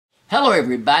Hello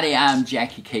everybody, I'm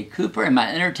Jackie K. Cooper, and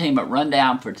my entertainment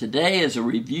rundown for today is a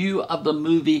review of the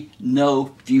movie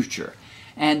No Future.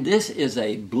 And this is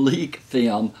a bleak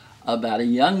film about a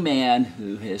young man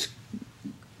who has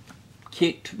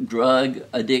kicked drug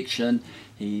addiction.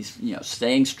 He's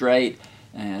staying straight,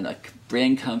 and a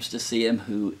friend comes to see him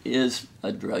who is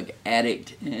a drug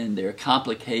addict, and there are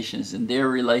complications in their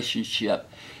relationship.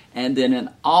 And then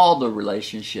in all the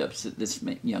relationships that this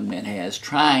young man has,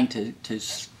 trying to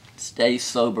stay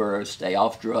sober or stay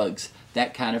off drugs,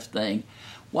 that kind of thing.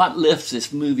 What lifts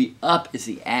this movie up is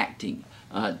the acting.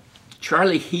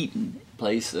 Charlie Heaton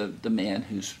plays the man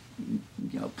who's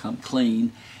come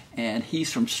clean, and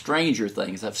he's from Stranger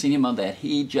Things. I've seen him on that.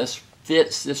 He just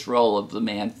fits this role of the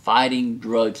man fighting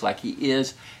drugs like he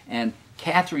is. And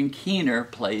Catherine Keener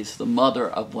plays the mother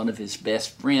of one of his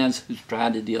best friends who's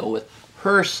trying to deal with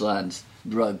her son's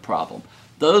drug problem.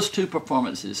 Those two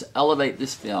performances elevate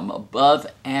this film above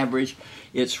average.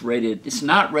 It's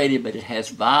not rated, but it has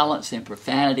violence and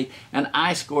profanity, and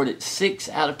I scored it 6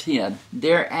 out of 10.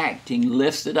 Their acting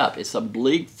lifts it up. It's a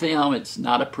bleak film. It's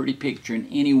not a pretty picture in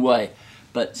any way,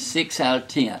 but 6 out of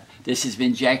 10. This has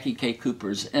been Jackie K.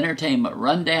 Cooper's Entertainment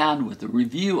Rundown with a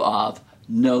review of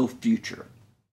No Future.